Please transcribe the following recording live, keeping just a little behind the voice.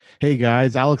Hey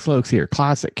guys, Alex Lokes here,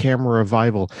 Classic Camera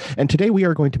Revival. And today we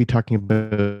are going to be talking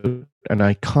about an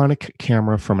iconic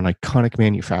camera from an iconic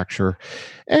manufacturer.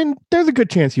 And there's a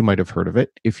good chance you might have heard of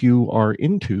it. If you are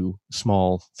into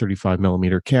small 35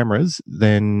 millimeter cameras,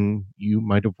 then you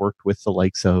might have worked with the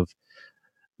likes of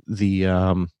the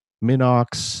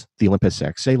Minox, the Olympus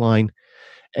XA line,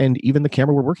 and even the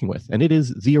camera we're working with. And it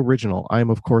is the original. I'm,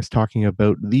 of course, talking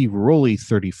about the Rollei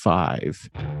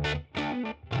 35.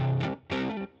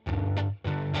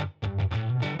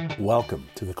 Welcome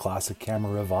to the Classic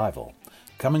Camera Revival,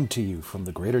 coming to you from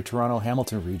the Greater Toronto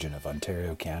Hamilton region of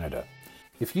Ontario, Canada.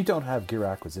 If you don't have gear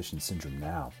acquisition syndrome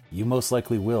now, you most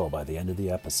likely will by the end of the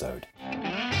episode.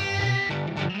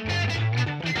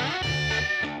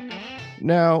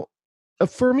 Now,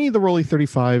 for me, the Rollei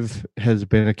 35 has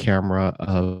been a camera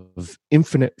of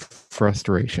infinite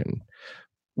frustration,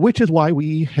 which is why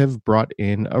we have brought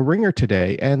in a ringer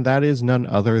today, and that is none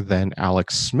other than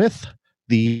Alex Smith,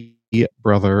 the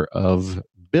brother of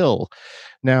Bill.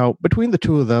 Now, between the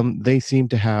two of them, they seem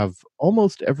to have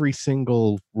almost every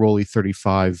single Rollei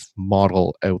 35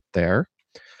 model out there,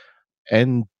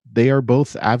 and they are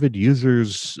both avid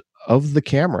users of the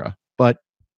camera, but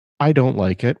I don't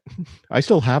like it. I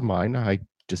still have mine. I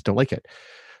just don't like it.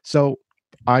 So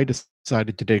I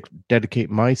decided to dedicate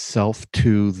myself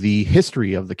to the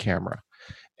history of the camera.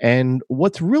 And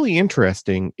what's really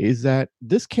interesting is that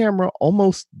this camera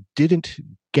almost didn't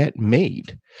get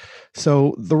made.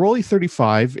 So the Rollei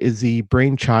 35 is the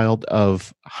brainchild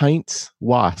of Heinz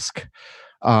Wask.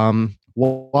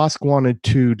 Wask wanted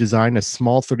to design a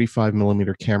small 35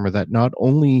 millimeter camera that not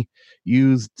only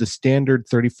used the standard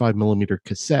 35 millimeter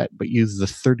cassette, but used the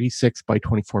 36 by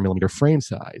 24 millimeter frame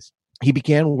size. He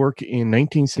began work in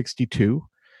 1962.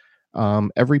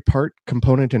 Every part,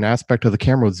 component, and aspect of the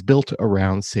camera was built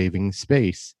around saving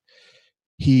space.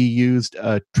 He used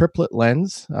a triplet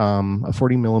lens, a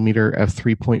 40 millimeter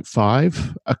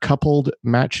f3.5, a coupled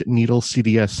match needle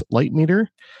CDS light meter,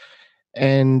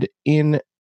 and in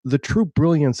the true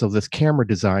brilliance of this camera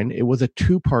design, it was a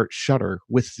two-part shutter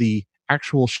with the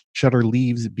actual shutter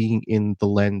leaves being in the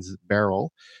lens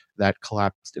barrel that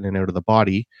collapsed in and out of the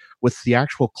body, with the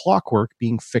actual clockwork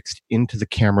being fixed into the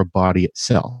camera body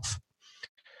itself.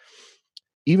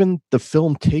 Even the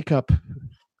film take-up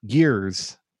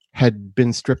gears had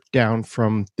been stripped down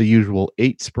from the usual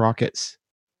 8 sprockets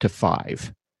to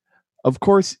 5. Of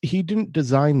course, he didn't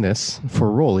design this for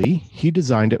Rollei. He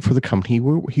designed it for the company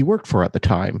he worked for at the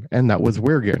time, and that was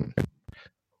Wirgen.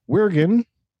 Wirgen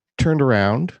turned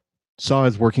around, saw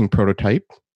his working prototype,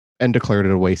 and declared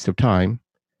it a waste of time,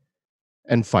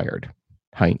 and fired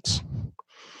Heinz.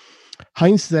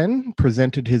 Heinz then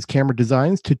presented his camera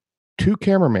designs to 2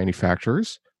 camera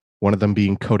manufacturers, one of them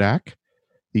being Kodak,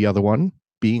 the other one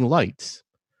being Leitz.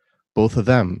 Both of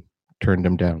them turned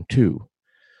him down too.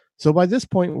 So by this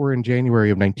point, we're in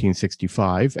January of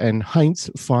 1965, and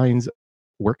Heinz finds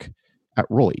work at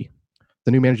Rollei.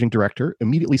 The new managing director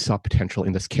immediately saw potential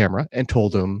in this camera and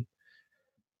told him,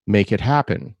 make it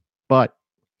happen. But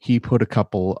he put a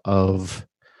couple of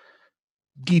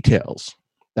details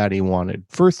that he wanted.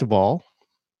 First of all,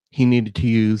 he needed to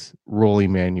use Rollei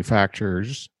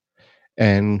manufacturers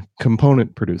and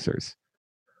component producers,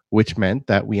 which meant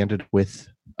that we ended with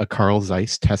a Carl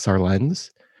Zeiss Tessar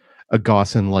lens, a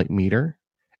Gaussian light meter,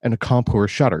 and a Compur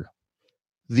shutter.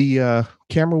 The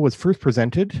camera was first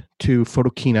presented to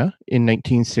Photokina in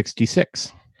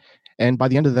 1966, and by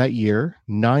the end of that year,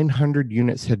 900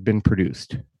 units had been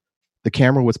produced. The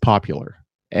camera was popular,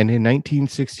 and in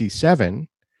 1967,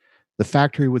 the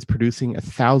factory was producing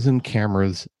 1,000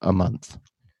 cameras a month.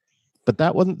 But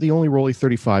that wasn't the only Rollei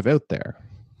 35 out there.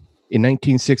 In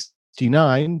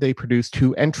 1969, they produced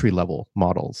 2 entry-level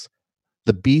models,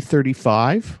 the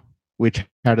B35, which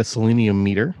had a selenium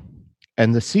meter,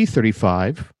 and the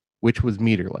C35, which was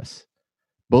meterless.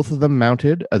 Both of them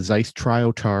mounted a Zeiss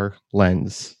Triotar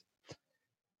lens.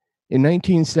 In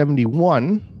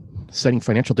 1971, citing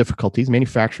financial difficulties,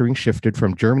 manufacturing shifted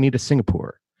from Germany to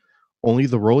Singapore. Only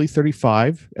the Rollei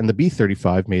 35 and the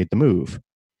B35 made the move.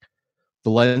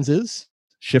 The lenses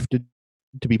shifted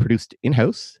to be produced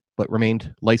in-house, but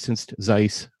remained licensed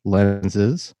Zeiss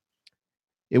lenses.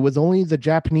 It was only the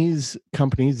Japanese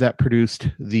companies that produced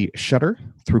the shutter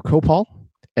through Kopal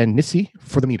and Nissi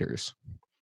for the meters.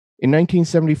 In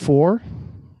 1974,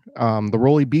 the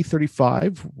Rollei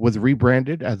B35 was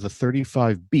rebranded as the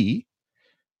 35B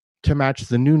to match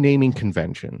the new naming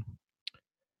convention.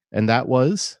 And that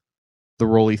was the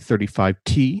Rollei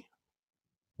 35T,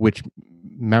 which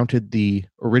mounted the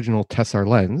original Tessar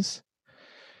lens,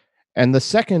 and the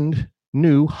second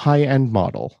new high-end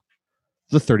model,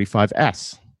 the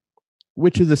 35S.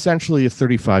 which is essentially a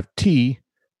 35T,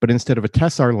 but instead of a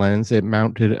Tessar lens, it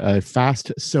mounted a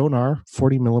fast sonar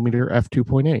 40mm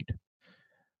f2.8.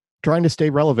 Trying to stay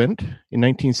relevant, in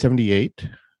 1978,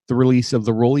 the release of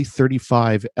the Rollei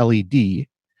 35 LED,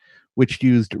 which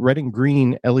used red and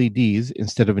green LEDs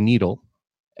instead of a needle,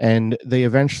 and they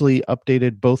eventually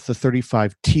updated both the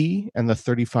 35T and the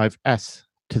 35S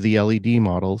to the LED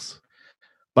models.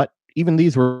 But even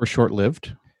these were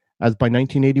short-lived, as by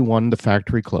 1981 the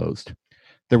factory closed.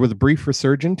 There was a brief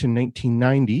resurgence in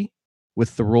 1990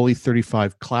 with the Rollei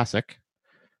 35 Classic,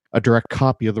 a direct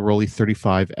copy of the Rollei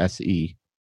 35 SE,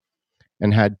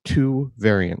 and had two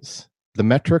variants, the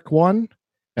metric one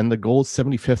and the gold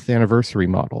 75th anniversary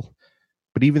model.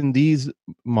 But even these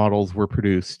models were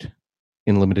produced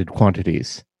in limited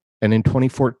quantities. And in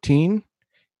 2014,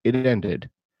 it ended,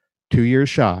 2 years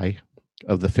shy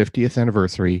of the 50th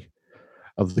anniversary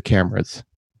of the camera's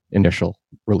initial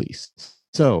release.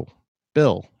 So,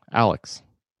 Bill, Alex,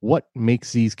 what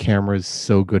makes these cameras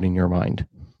so good in your mind?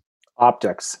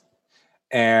 Optics.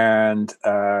 And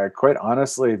quite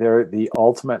honestly, they're the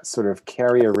ultimate sort of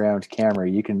carry around camera.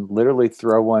 You can literally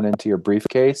throw one into your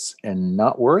briefcase and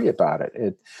not worry about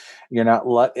it. You're not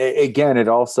again. It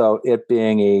also, it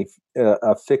being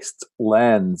a fixed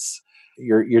lens,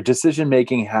 your decision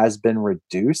making has been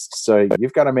reduced. So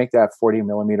you've got to make that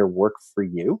 40mm work for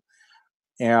you.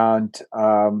 And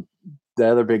the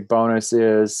other big bonus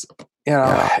is,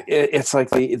 it's like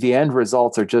the end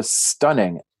results are just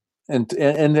stunning. And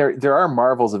there are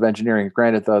marvels of engineering.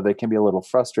 Granted, though, they can be a little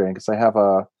frustrating because I have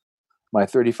my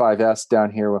 35S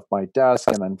down here with my desk,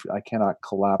 and I cannot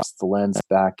collapse the lens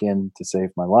back in to save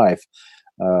my life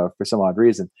for some odd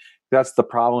reason. That's the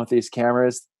problem with these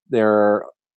cameras. They're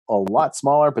a lot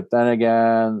smaller, but then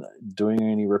again, doing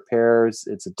any repairs,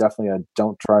 it's definitely a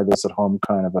don't try this at home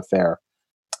kind of affair.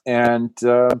 And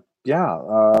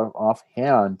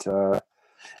offhand,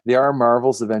 they are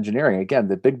marvels of engineering. Again,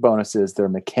 the big bonus is they're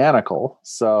mechanical.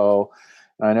 So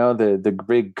I know the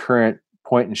big current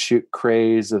point and shoot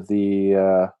craze of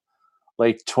the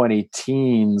late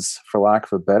 20-teens, for lack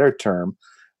of a better term,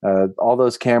 all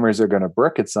those cameras are going to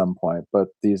brick at some point, but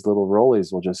these little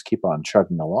Rolleis will just keep on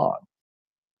chugging along.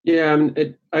 Yeah,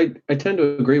 I tend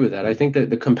to agree with that. I think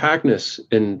that the compactness,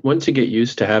 and once you get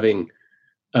used to having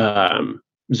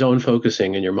zone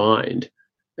focusing in your mind,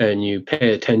 and you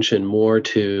pay attention more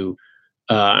to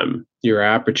your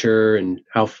aperture and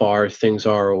how far things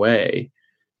are away,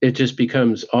 it just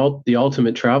becomes the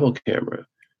ultimate travel camera.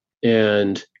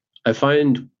 And I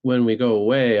find when we go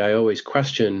away, I always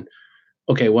question,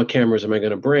 okay, what cameras am I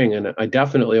going to bring? And I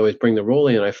definitely always bring the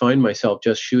Rollei, and I find myself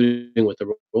just shooting with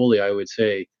the Rollei, I would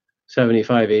say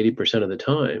 75-80% of the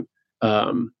time.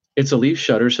 It's a leaf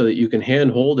shutter so that you can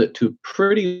hand hold it to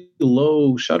pretty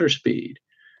low shutter speed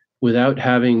without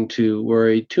having to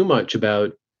worry too much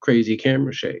about crazy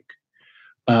camera shake.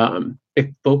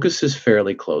 It focuses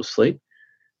fairly closely.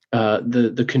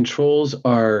 The controls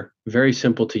are very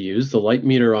simple to use. The light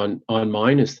meter on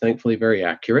mine is thankfully very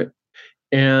accurate.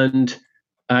 And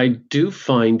I do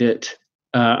find it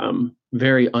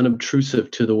very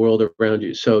unobtrusive to the world around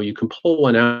you. So you can pull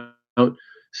one out,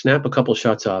 snap a couple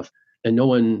shots off, and no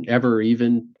one ever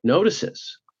even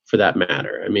notices, for that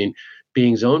matter. I mean,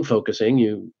 being zone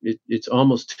focusing, it's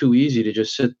almost too easy to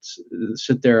just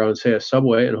sit there on, say, a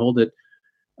subway and hold it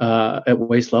at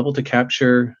waist level to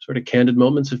capture sort of candid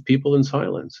moments of people in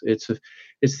silence.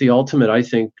 It's the ultimate, I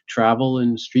think, travel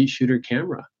and street shooter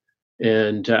camera.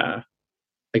 And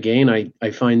again,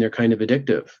 I find they're kind of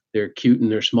addictive. They're cute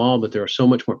and they're small, but they're so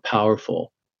much more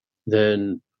powerful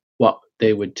than what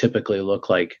they would typically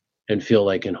look like and feel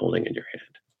like in holding in your hand.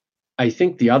 I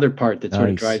think the other part that sort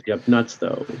of drives you up nuts,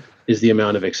 though, is the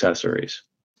amount of accessories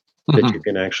that you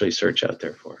can actually search out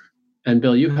there for. And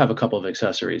Bill, you have a couple of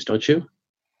accessories, don't you?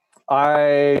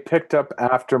 I picked up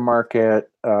aftermarket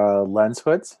lens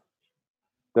hoods.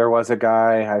 There was a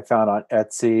guy I found on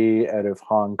Etsy out of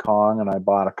Hong Kong, and I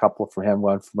bought a couple for him,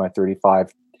 one for my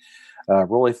 35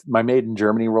 Rollei, my made in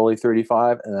Germany Rollei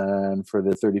 35, and for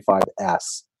the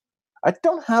 35S. I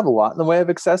don't have a lot in the way of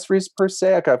accessories per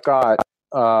se. Like I've got,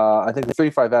 I think the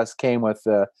 35S came with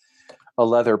a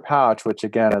leather pouch, which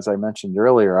again, as I mentioned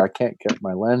earlier, I can't get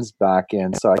my lens back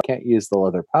in, so I can't use the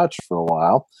leather pouch for a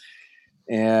while.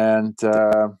 And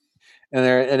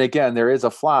again, there is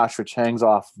a flash which hangs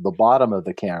off the bottom of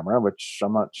the camera, which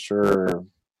I'm not sure.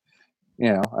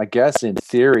 I guess in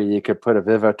theory you could put a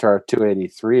Vivitar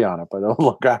 283 on it, but it'll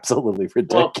look absolutely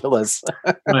ridiculous.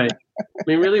 Well, right. I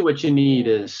mean, really, what you need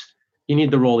is the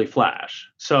Rollei flash.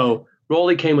 So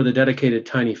Rollei came with a dedicated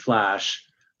tiny flash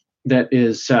that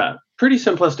is pretty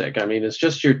simplistic. I mean, it's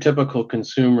just your typical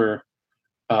consumer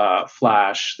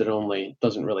flash that only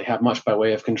doesn't really have much by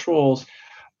way of controls,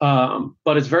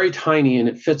 but it's very tiny and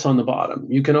it fits on the bottom.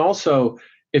 You can also,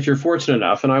 if you're fortunate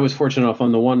enough, and I was fortunate enough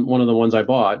on the one of the ones I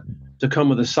bought to come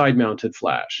with a side-mounted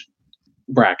flash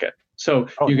bracket, so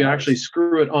you can actually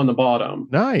screw it on the bottom.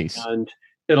 Nice. And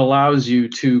it allows you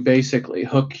to basically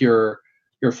hook your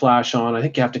flash on. I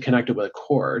think you have to connect it with a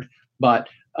cord, but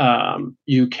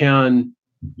you can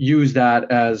use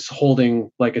that as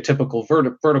holding like a typical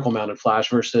vertical mounted flash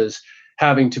versus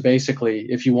having to basically,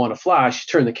 if you want a flash,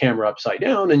 you turn the camera upside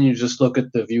down and you just look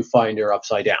at the viewfinder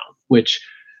upside down, which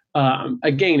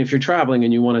again, if you're traveling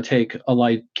and you want to take a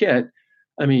light kit,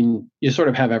 I mean, you sort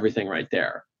of have everything right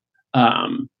there.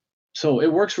 So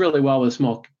it works really well with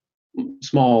small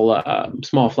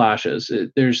flashes.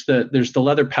 There's the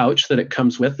leather pouch that it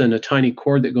comes with and a tiny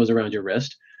cord that goes around your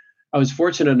wrist. I was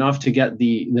fortunate enough to get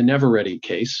the Never Ready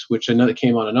case, which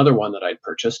came on another one that I'd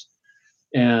purchased,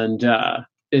 and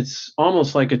it's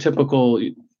almost like a typical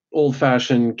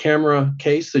old-fashioned camera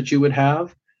case that you would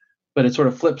have, but it sort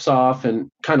of flips off and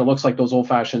kind of looks like those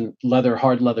old-fashioned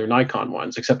hard leather Nikon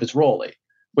ones, except it's rolly,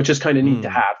 which is kind of neat to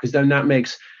have, because then that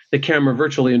makes the camera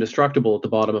virtually indestructible at the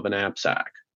bottom of a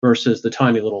knapsack versus the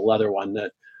tiny little leather one,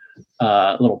 that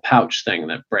little pouch thing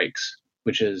that breaks,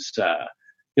 which is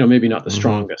maybe not the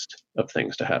strongest of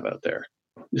things to have out there.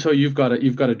 So you've got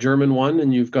a German one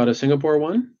and you've got a Singapore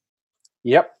one.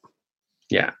 Yep.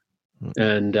 Yeah,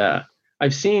 and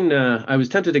I've seen. I was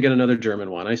tempted to get another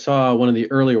German one. I saw one of the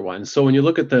earlier ones. So when you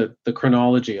look at the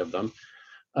chronology of them,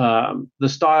 the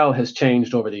style has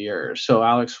changed over the years. So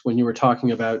Alex, when you were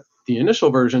talking about the initial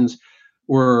versions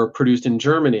were produced in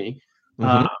Germany,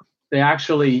 they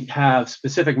actually have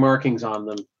specific markings on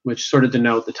them, which sort of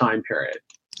denote the time period.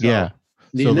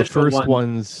 So the first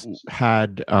ones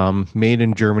had made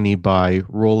in Germany by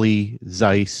Rollei,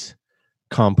 Zeiss,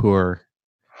 Compur,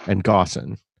 and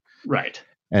Gossen. Right.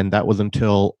 And that was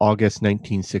until August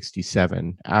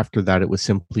 1967. After that, it was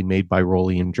simply made by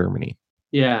Rollei in Germany.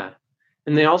 Yeah.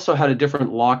 And they also had a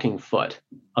different locking foot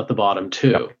at the bottom, too.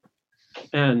 Yep.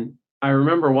 And I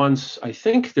remember once, I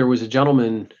think there was a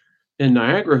gentleman in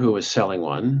Niagara who was selling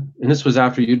one, and this was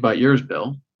after you'd bought yours,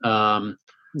 Bill.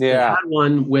 Had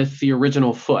one with the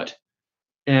original foot.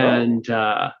 And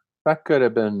that could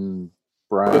have been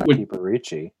Brian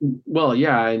Kiparici. Well,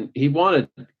 yeah, and he wanted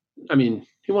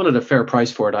a fair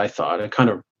price for it, I thought. I kind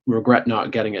of regret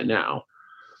not getting it now.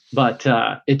 But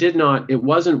it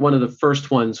wasn't one of the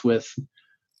first ones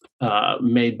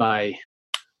made by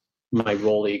my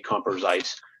Rollei Compur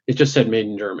Zeiss. It just said made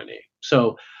in Germany.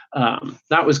 So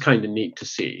that was kind of neat to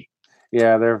see.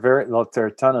 Yeah, there are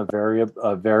a ton of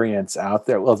variants out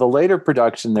there. Well, the later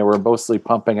production, they were mostly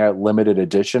pumping out limited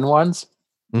edition ones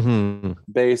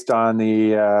based on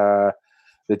the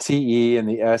TE and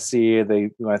the SE.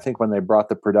 I think when they brought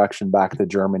the production back to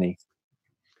Germany.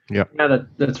 Yeah,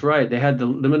 that's right. They had the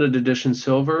limited edition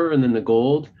silver and then the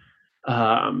gold.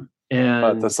 And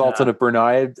the Sultan of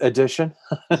Brunei edition.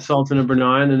 Sultan of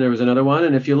Brunei, and then there was another one.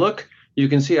 And if you look, you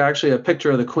can see actually a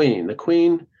picture of the Queen. The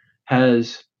Queen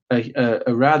has a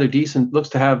rather decent, looks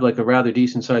to have like a rather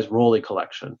decent sized Rollei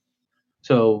collection.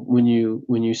 So when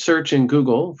you search in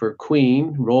Google for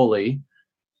Queen Rollei,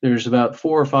 there's about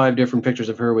 4 or 5 different pictures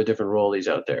of her with different Rolleis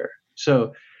out there.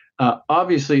 So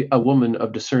obviously a woman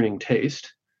of discerning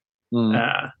taste,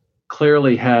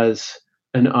 clearly has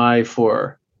an eye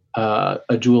for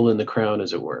a jewel in the crown,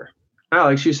 as it were.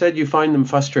 Alex, you said you find them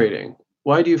frustrating.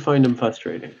 Why do you find them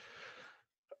frustrating?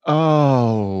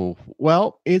 Oh,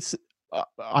 well, it's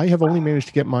I have only managed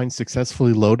to get mine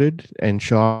successfully loaded and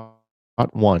shot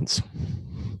once.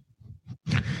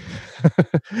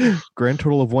 Grand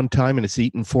total of 1 time, and it's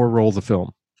eaten 4 rolls of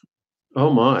film.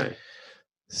 Oh my.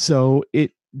 So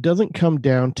it doesn't come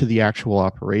down to the actual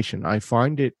operation. I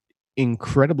find it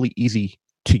incredibly easy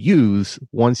to use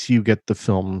once you get the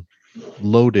film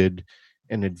loaded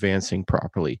and advancing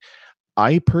properly.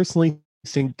 I personally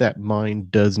think that mine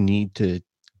does need to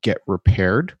get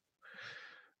repaired,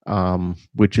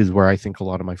 which is where I think a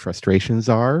lot of my frustrations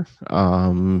are.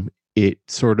 It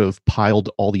sort of piled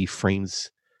all the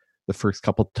frames the first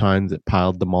couple of times. It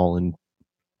piled them all in,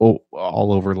 all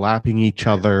overlapping each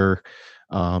other.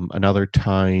 Another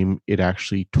time it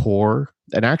actually tore.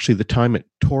 And actually the time it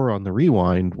tore on the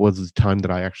rewind was the time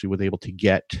that I actually was able to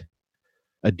get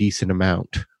a decent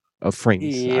amount of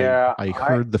frames. Yeah, I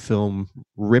heard the film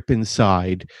rip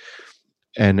inside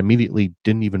and immediately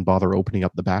didn't even bother opening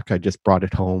up the back. I just brought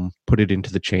it home, put it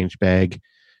into the change bag,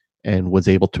 and was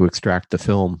able to extract the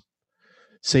film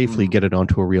safely, get it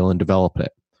onto a reel, and develop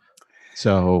it.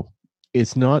 So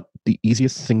it's not the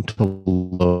easiest thing to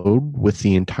load with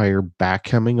the entire back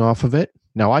coming off of it.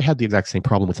 Now, I had the exact same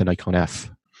problem with the Nikon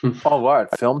F. Oh,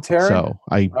 what? Film tearing? So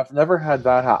I've never had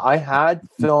that. I had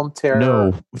film tear.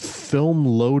 No, film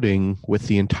loading with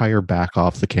the entire back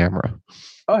off the camera.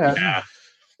 Oh, yeah.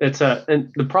 Yeah.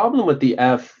 And the problem with the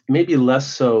F, maybe less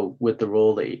so with the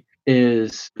Rollei,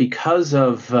 is because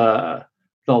of the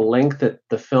length that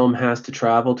the film has to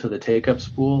travel to the take-up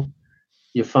spool,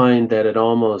 you find that it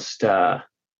almost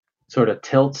sort of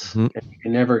tilts, and you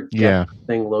can never get the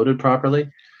thing loaded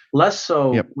properly. Less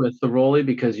so with the Rollei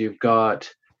because you've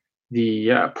got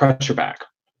the pressure back,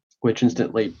 which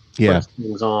instantly puts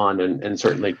things on and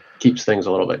certainly keeps things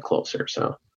a little bit closer.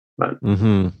 So, but.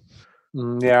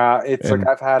 Yeah, it's like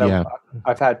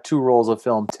I've had 2 rolls of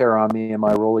film tear on me in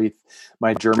my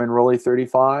German Rollei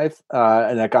 35,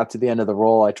 and I got to the end of the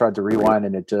roll. I tried to rewind,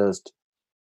 and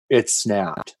it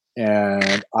snapped.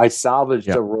 And I salvaged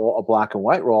a black and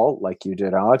white roll like you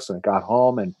did, Alex. And I got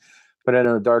home and put it in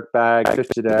a dark bag,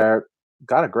 fished it out,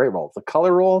 got a great roll. The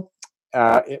color roll,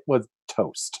 it was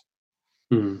toast.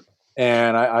 And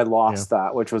I lost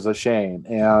that, which was a shame.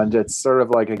 And it's sort of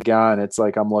like, again, it's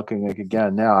like I'm looking like,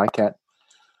 again, now I can't,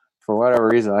 for whatever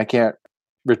reason, I can't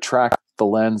retract the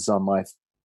lens on my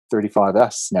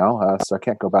 35S now. So I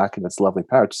can't go back in its lovely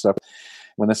pouch. So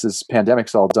when this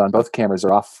pandemic's all done, both cameras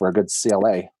are off for a good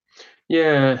CLA.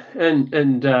 Yeah.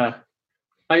 And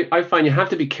I find you have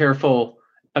to be careful.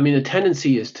 I mean, the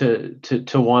tendency is to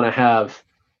want to have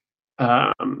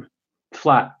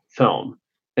flat film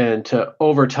and to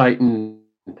over tighten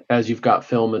as you've got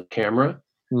film and camera.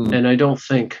 And I don't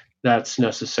think that's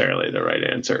necessarily the right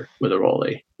answer with a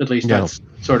Rollei. At least that's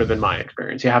sort of been my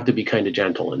experience. You have to be kind of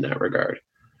gentle in that regard.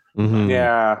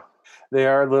 Yeah, they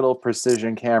are little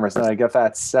precision cameras. And I get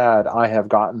that said, I have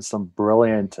gotten some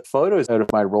brilliant photos out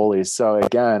of my Rolleis. So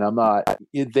again,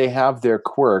 they have their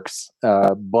quirks,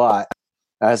 but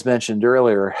as mentioned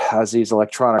earlier, as these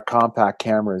electronic compact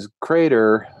cameras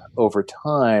crater over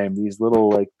time, these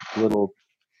little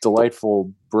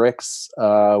delightful bricks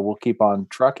will keep on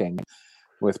trucking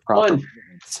with proper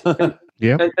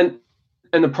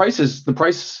and the price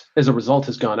as a result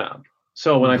has gone up.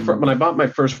 So when I bought my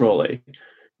first Rollei,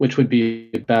 which would be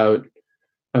about,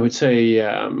 I would say,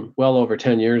 well over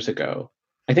 10 years ago,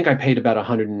 I think I paid about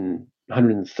 $130,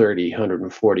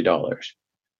 $140.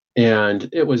 And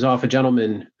it was off a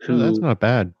gentleman who... that's not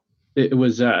bad. It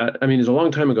was, it was a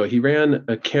long time ago. He ran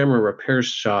a camera repair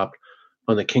shop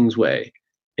on the Kingsway.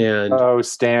 And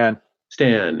Stan.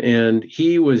 And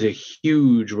he was a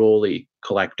huge Rollei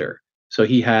collector. So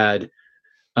he had,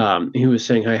 he was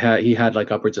saying he had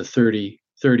like upwards of 30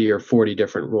 or 40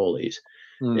 different Rolleis.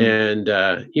 And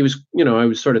he was, I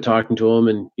was sort of talking to him,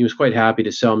 and he was quite happy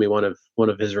to sell me one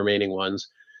of his remaining ones.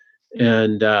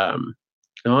 And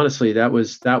honestly, that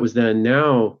was then.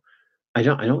 Now I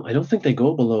don't think they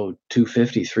go below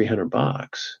 $250,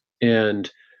 $300.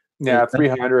 And yeah,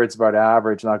 300 is about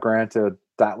average. Now, granted,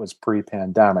 that was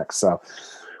pre-pandemic, so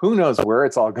who knows where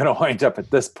it's all going to wind up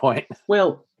at this point.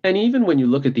 Well, and even when you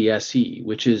look at the SE,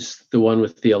 which is the one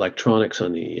with the electronics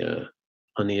on the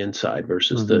inside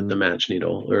versus the match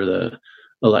needle or the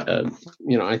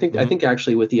I think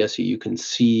actually with the SE you can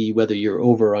see whether you're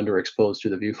over or underexposed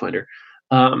through the viewfinder.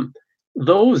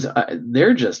 Those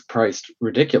they're just priced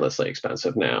ridiculously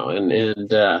expensive now,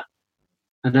 and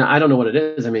I don't know what it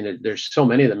is. I mean, there's so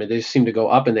many of them, and they seem to go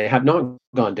up, and they have not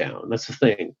gone down. That's the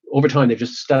thing. Over time, they've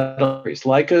just steadily increased.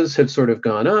 Leicas have sort of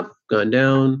gone up, gone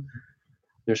down.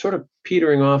 They're sort of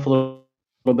petering off a little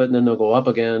bit, and then they'll go up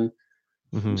again.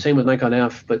 Same with Nikon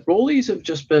F. But Rolleis have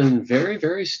just been very,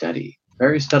 very steady,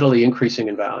 very steadily increasing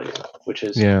in value, which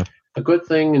is a good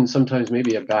thing, and sometimes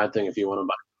maybe a bad thing if you want to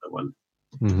buy another one.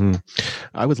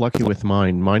 I was lucky with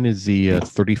mine. Mine is the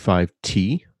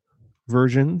 35T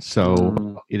version,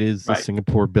 so it is the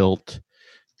Singapore-built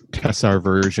Tessar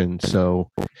version.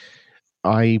 So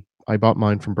I bought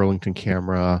mine from Burlington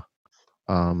Camera,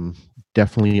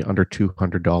 definitely under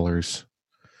 $200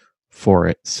 for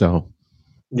it. So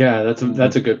yeah, that's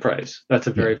a good price. That's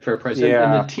a very fair price.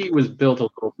 And the T was built a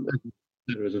little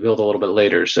bit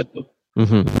later. So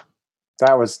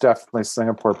that was definitely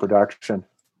Singapore production.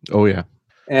 Oh yeah.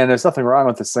 And there's nothing wrong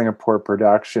with the Singapore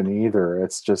production either.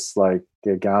 It's just like,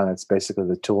 again, it's basically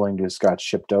the tooling just got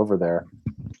shipped over there.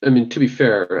 I mean, to be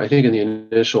fair, I think in the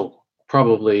initial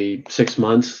probably 6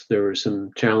 months there were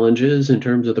some challenges in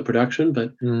terms of the production,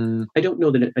 but I don't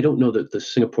know that the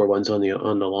Singapore ones in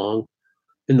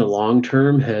the long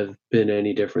term have been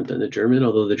any different than the German.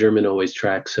 Although the German always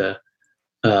tracks a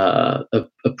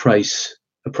price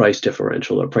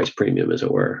differential or price premium, as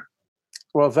it were.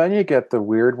 Well, then you get the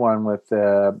weird one with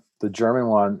the German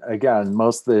one. Again,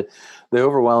 most of the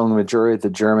overwhelming majority of the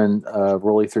German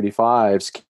Rollei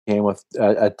 35s came with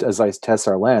a Zeiss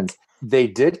Tessar lens. They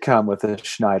did come with a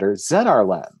Schneider Zenar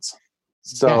lens.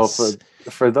 So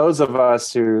for those of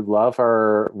us who love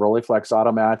our Rolleiflex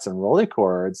automats and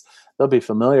Rolleicords, they'll be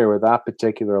familiar with that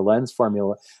particular lens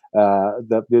formula.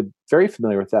 They're very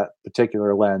familiar with that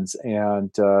particular lens,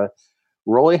 and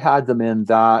Rollei had them in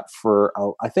that for.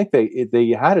 I think they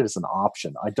had it as an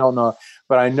option. I don't know,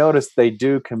 but I noticed they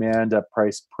do command a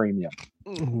price premium,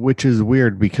 which is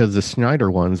weird because the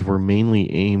Schneider ones were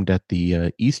mainly aimed at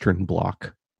the Eastern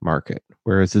Bloc market,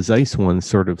 whereas the Zeiss ones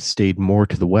sort of stayed more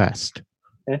to the West.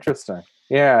 Interesting.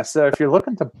 Yeah. So if you're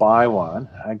looking to buy one,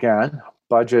 again,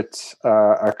 budget,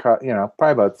 probably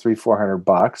about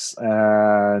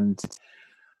 $300-400, and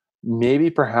maybe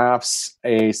perhaps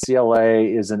a CLA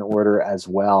is in order as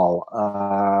well.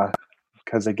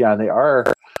 Because again, they are,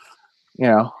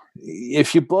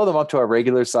 if you blow them up to a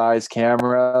regular size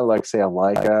camera, like say a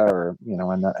Leica or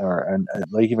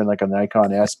like even like a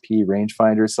Nikon SP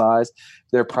rangefinder size,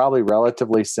 they're probably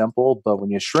relatively simple. But when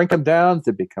you shrink them down,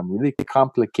 they become really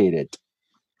complicated.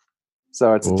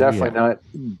 So it's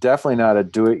definitely not a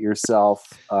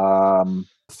do-it-yourself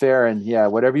affair. And yeah,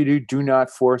 whatever you do not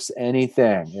force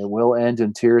anything. It will end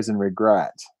in tears and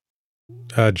regret.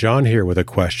 John here with a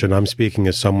question. I'm speaking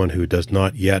as someone who does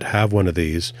not yet have one of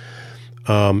these.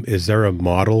 Is there a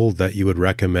model that you would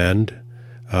recommend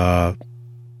to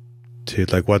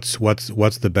like what's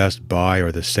the best buy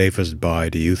or the safest buy,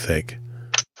 do you think?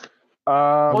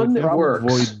 One that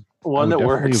works. One that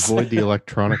works. Avoid the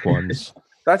electronic ones.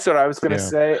 That's what I was going to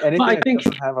say. Anything that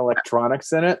doesn't have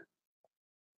electronics in it.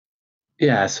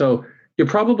 Yeah, so you're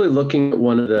probably looking at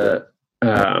one of the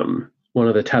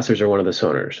Tessars or one of the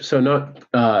Sonars. So not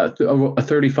a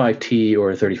 35T or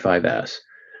a 35S.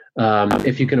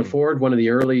 If you can afford one of the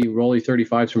early Rollei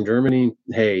 35s from Germany,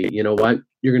 hey, you know what?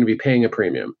 You're going to be paying a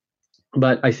premium.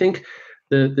 But I think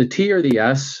the T or the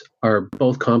S are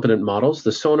both competent models.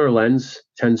 The Sonar lens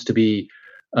tends to be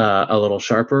a little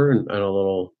sharper and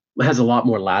has a lot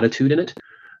more latitude in it.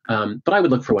 But I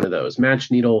would look for one of those match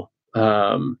needle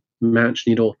lens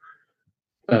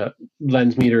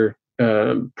meter,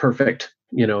 perfect.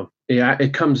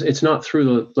 It's not through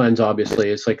the lens, obviously.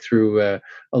 It's like through a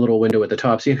little window at the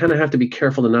top. So you kind of have to be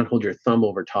careful to not hold your thumb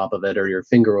over top of it or your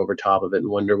finger over top of it and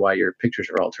wonder why your pictures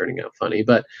are all turning out funny.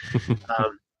 But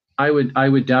I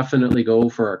would definitely go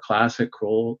for a classic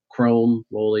chrome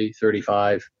Rollei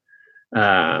 35,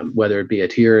 whether it be a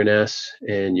T or an S,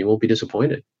 and you won't be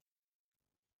disappointed.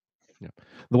 Yeah.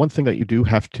 The one thing that you do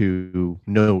have to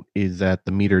note is that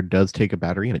the meter does take a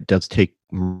battery, and it does take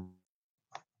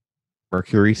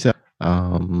mercury cell.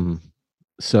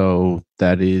 So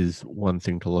that is one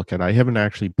thing to look at. I haven't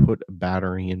actually put a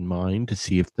battery in mind to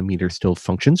see if the meter still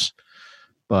functions,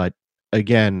 but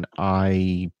again,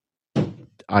 I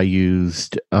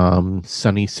used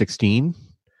Sunny 16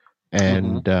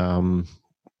 and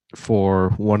for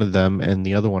one of them, and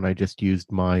the other one I just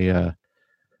used my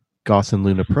Gossen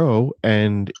Luna Pro.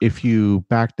 And if you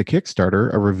back the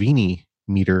Kickstarter, a Ravini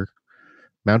meter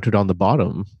mounted on the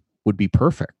bottom would be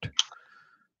perfect.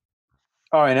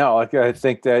 Oh, I know. I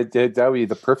think that would be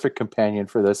the perfect companion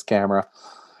for this camera,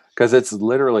 because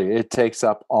it takes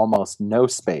up almost no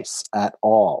space at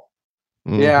all.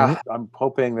 Mm-hmm. Yeah, I'm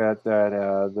hoping that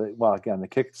the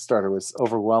Kickstarter was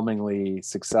overwhelmingly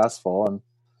successful, and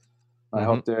I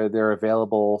hope they're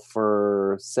available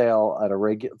for sale at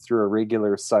through a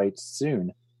regular site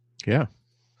soon. Yeah.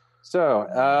 So,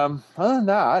 other than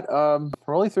that,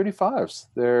 Rollei 35s.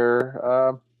 They're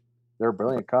a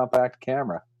brilliant compact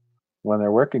camera when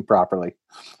they're working properly.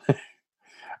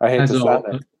 I hate to say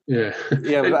that. Yeah.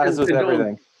 Yeah, but as with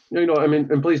everything.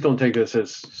 And please don't take this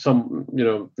as some,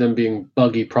 them being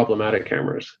buggy, problematic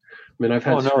cameras. I mean, I've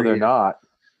had they're not.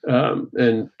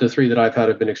 And the three that I've had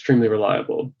have been extremely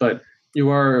reliable. But you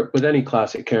are, with any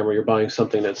classic camera, you're buying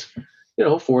something that's,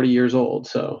 40 years old.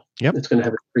 So it's going to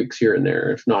have creaks here and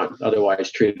there, if not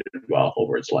otherwise treated well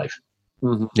over its life.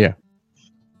 Mm-hmm. Yeah.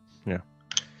 Yeah.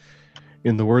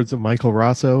 In the words of Michael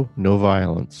Rosso, no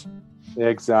violence.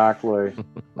 Exactly.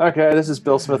 Okay, this is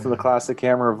Bill Smith from the Classic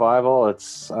Camera Revival.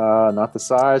 It's not the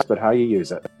size, but how you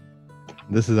use it.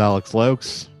 This is Alex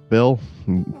Laux. Bill,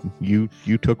 you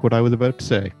took what I was about to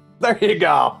say. There you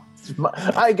go.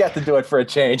 I get to do it for a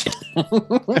change.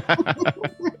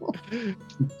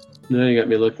 Now you got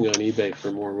me looking on eBay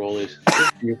for more Rolleis.